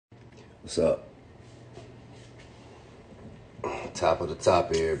What's up? Top of the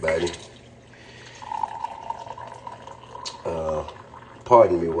top, everybody.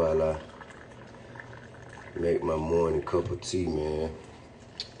 Pardon me while I make my morning cup of tea, man.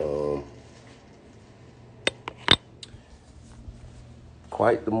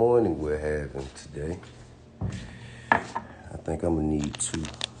 Quite the morning we're having today. I think I'm gonna need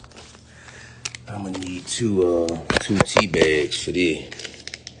two tea bags for this.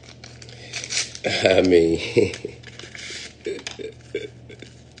 I mean,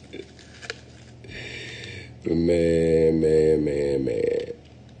 man.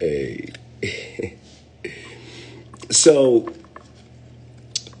 Hey. So,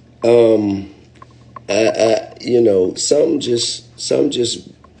 some just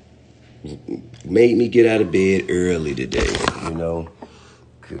made me get out of bed early today,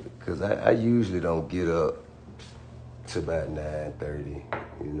 because I usually don't get up to about 9:30,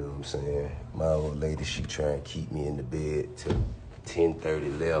 you know what I'm saying? My old lady, she try and keep me in the bed till 10:30,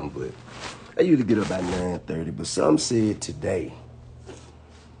 11, but I usually get up about 9:30, but some said today,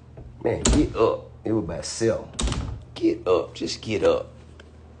 man, get up. It was about 7. Get up, just get up.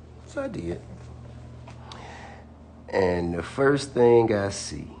 So I did. And the first thing I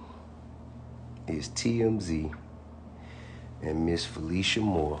see is TMZ and Miss Felicia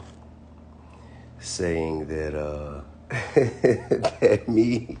Moore saying that that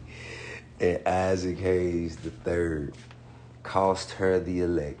me and Isaac Hayes III cost her the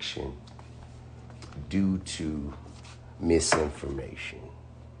election due to misinformation,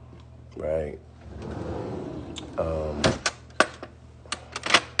 right?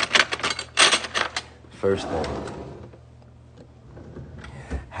 First thing,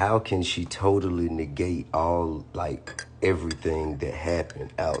 how can she totally negate everything that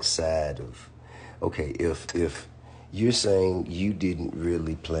happened outside of, okay, if you're saying you didn't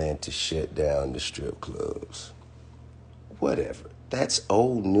really plan to shut down the strip clubs, whatever. That's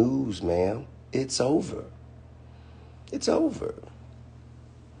old news, ma'am. It's over. It's over.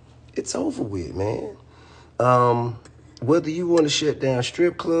 It's over with, man. Whether you want to shut down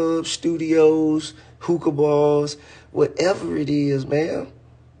strip clubs, studios, hookah bars, whatever it is, ma'am,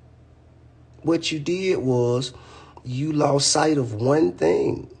 what you did was you lost sight of one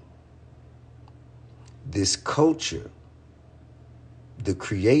thing. This culture, the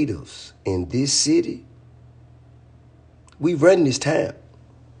creatives in this city, we run this town.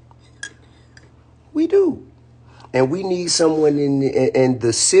 We do. And we need someone and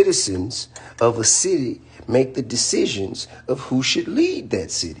the citizens of a city make the decisions of who should lead that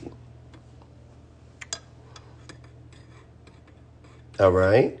city. All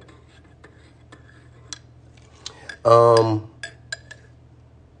right?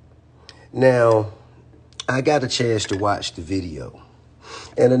 Now, I got a chance to watch the video.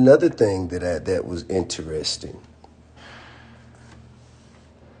 And another thing that was interesting.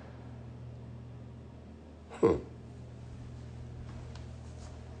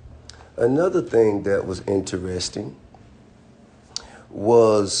 Another thing that was interesting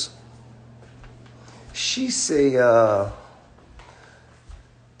was she said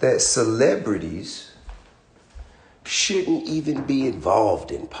that celebrities shouldn't even be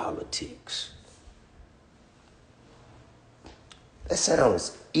involved in politics. That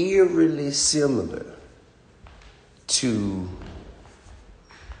sounds eerily similar to,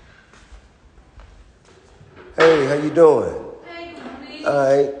 hey, how you doing? Hey, good morning. All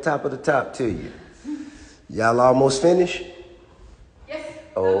right, top of the top to you. Y'all almost finished? Yes,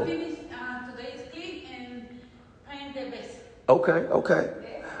 Oh. I'm finished today's clean and paint the base. Okay. All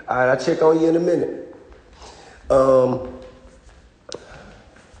right, I'll check on you in a minute.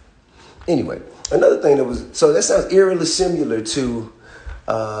 Anyway, another thing so that sounds eerily similar to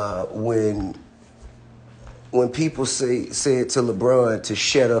when people said to LeBron to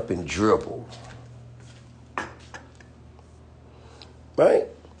shut up and dribble. Right?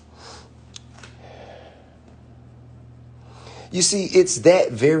 You see, it's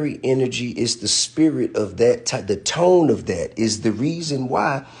that very energy, it's the spirit of that, the tone of that is the reason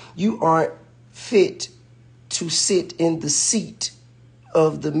why you aren't fit to sit in the seat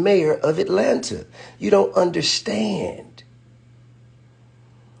of the mayor of Atlanta. You don't understand.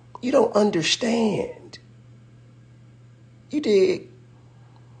 You don't understand. You dig?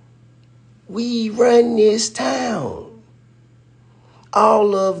 We run this town.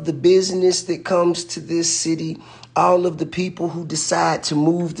 All of the business that comes to this city, all of the people who decide to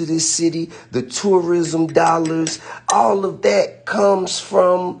move to this city, the tourism dollars, all of that comes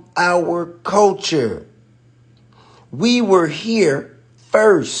from our culture. We were here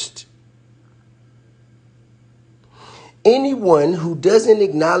first. Anyone who doesn't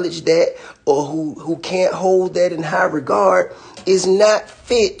acknowledge that or who can't hold that in high regard is not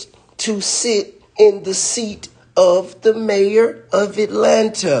fit to sit in the seat of the mayor of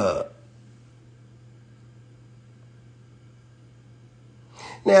Atlanta.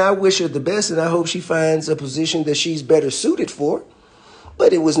 Now, I wish her the best, and I hope she finds a position that she's better suited for.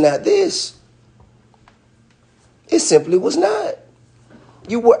 But it was not this. It simply was not.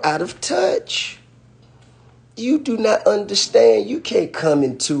 You were out of touch. You do not understand. You can't come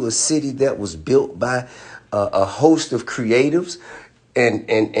into a city that was built by a host of creatives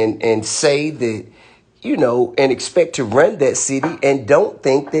and say that, and expect to run that city and don't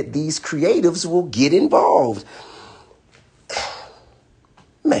think that these creatives will get involved.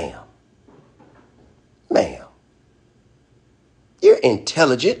 Ma'am, you're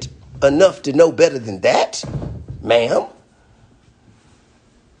intelligent enough to know better than that, ma'am.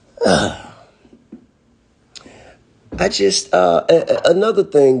 I just, another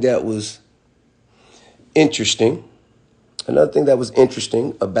thing that was interesting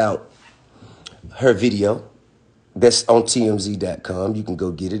about her video that's on TMZ.com. You can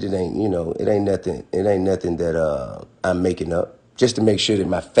go get it. It ain't nothing that I'm making up, just to make sure that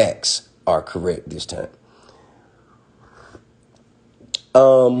my facts are correct this time.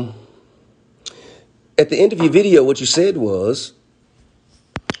 At the end of your video, what you said was,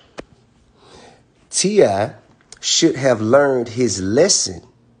 T.I. should have learned his lesson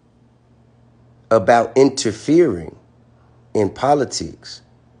about interfering in politics,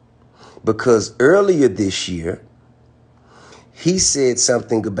 because earlier this year, he said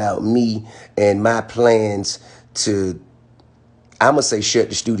something about me and my plans to, I'm going to say shut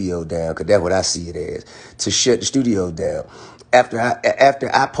the studio down, because that's what I see it as, to shut the studio down. After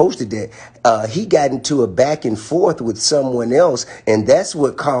I posted that, he got into a back and forth with someone else, and that's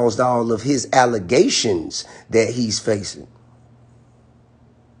what caused all of his allegations that he's facing.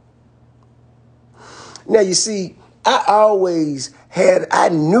 Now, you see, I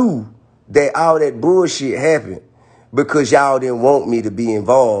knew that all that bullshit happened because y'all didn't want me to be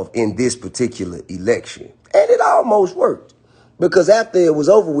involved in this particular election. And it almost worked, because after it was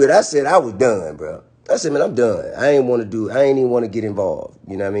over with, I said I was done, bro. I said, man, I'm done. I ain't even want to get involved.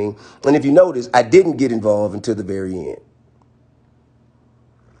 You know what I mean? And if you notice, I didn't get involved until the very end.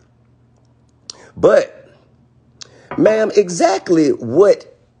 But, ma'am, exactly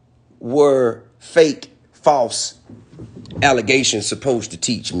what were fake, false allegations supposed to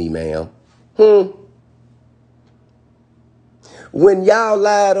teach me, ma'am? When y'all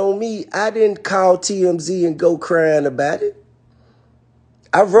lied on me, I didn't call TMZ and go crying about it.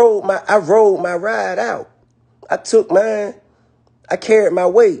 I rode my ride out. I took mine. I carried my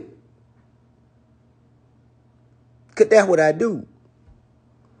weight. Cause that's what I do.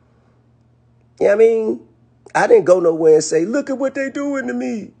 You know what I mean? I didn't go nowhere and say, look at what they doing to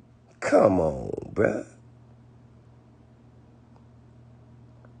me. Come on, bruh.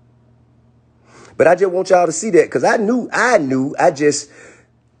 But I just want y'all to see that, because I knew, I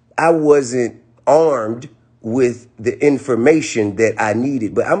wasn't armed with the information that I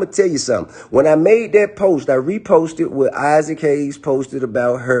needed. But I'm going to tell you something. When I made that post, I reposted what Isaac Hayes posted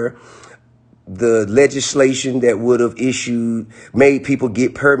about her, the legislation that would have made people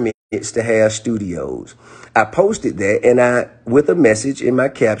get permits to have studios. I posted that, and with a message in my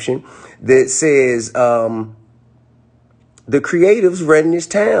caption that says, the creatives run this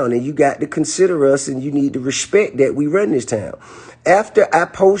town, and you got to consider us, and you need to respect that we run this town. After I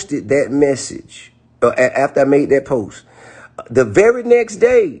posted that message, or after I made that post, the very next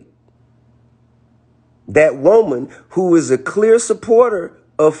day, that woman who is a clear supporter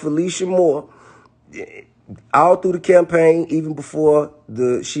of Felicia Moore, all through the campaign, even before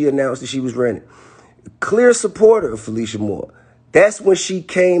she announced that she was running, clear supporter of Felicia Moore, that's when she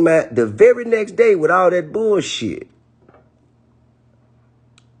came out the very next day with all that bullshit.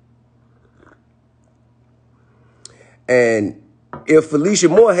 And if Felicia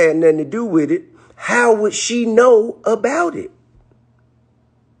Moore had nothing to do with it, how would she know about it?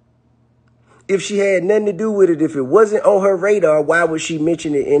 If she had nothing to do with it, if it wasn't on her radar, why would she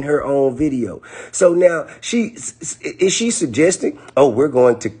mention it in her own video? So now is she suggesting, oh, we're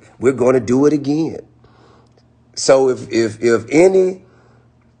going to do it again? So if any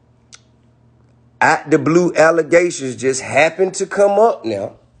out the blue allegations just happen to come up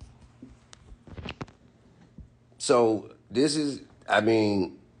now, so this is, I'm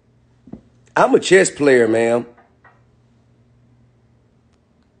a chess player, ma'am.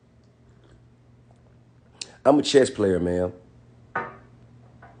 I'm a chess player, ma'am.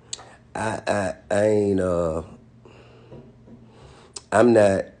 I ain't, I'm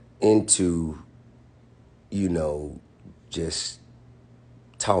not into, just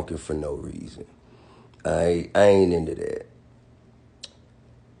talking for no reason. I ain't into that.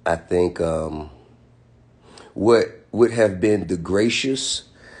 I think what would have been the gracious,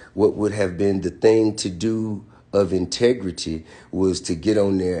 what would have been the thing to do of integrity was to get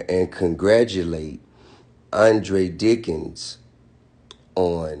on there and congratulate Andre Dickens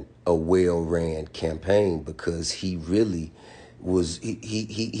on a well-ran campaign, because he really was,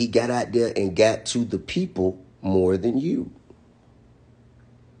 he got out there and got to the people more than you.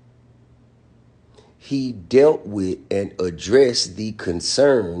 He dealt with and addressed the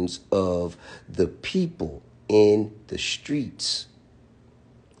concerns of the people in the streets.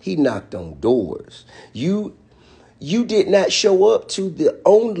 He knocked on doors. You did not show up to the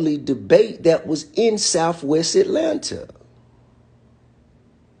only debate that was in Southwest Atlanta,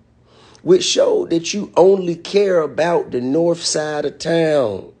 which showed that you only care about the north side of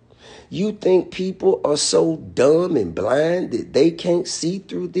town. You think people are so dumb and blind that they can't see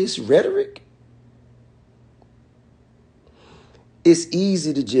through this rhetoric? It's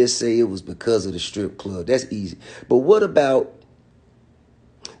easy to just say it was because of the strip club. That's easy. But what about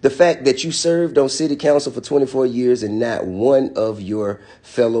the fact that you served on city council for 24 years and not one of your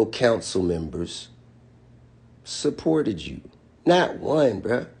fellow council members supported you? Not one,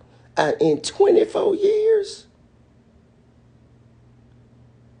 bruh. In 24 years?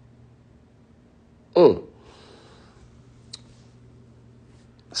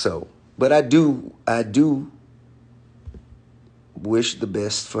 So, but I do wish the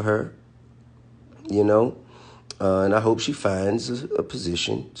best for her, you know, and I hope she finds a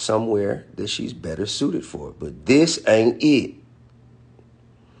position somewhere that she's better suited for. But this ain't it.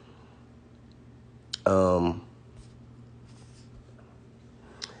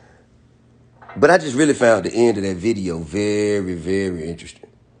 But I just really found the end of that video very, very interesting.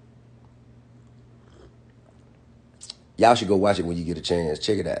 Y'all should go watch it when you get a chance.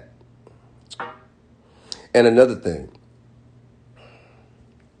 Check it out. And another thing,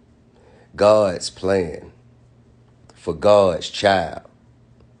 God's plan for God's child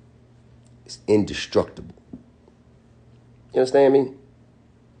is indestructible. You understand me?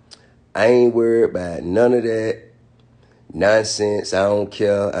 I ain't worried about none of that nonsense. I don't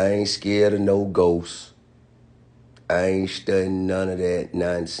care. I ain't scared of no ghosts. I ain't studying none of that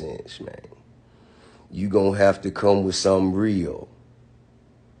nonsense, man. You gonna have to come with something real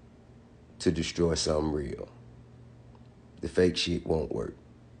to destroy something real. The fake shit won't work.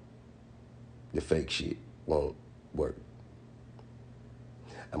 The fake shit won't work.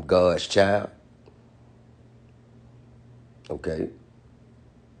 I'm God's child. Okay?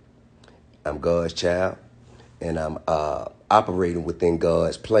 I'm God's child, and I'm operating within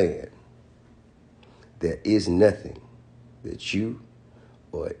God's plan. There is nothing that you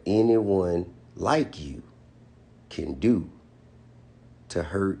or anyone like you can do to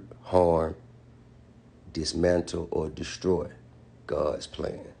hurt, harm, dismantle, or destroy God's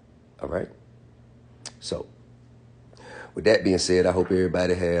plan. All right? So, with that being said, I hope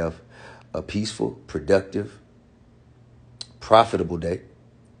everybody have a peaceful, productive, profitable day.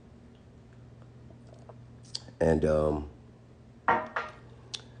 And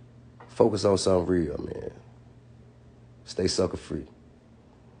focus on something real, man. Stay sucker free.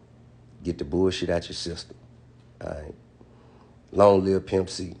 Get the bullshit out your system. All right. Long live Pimp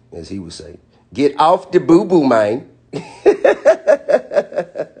C, as he would say. Get off the boo-boo, man.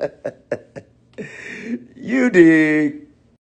 You dig.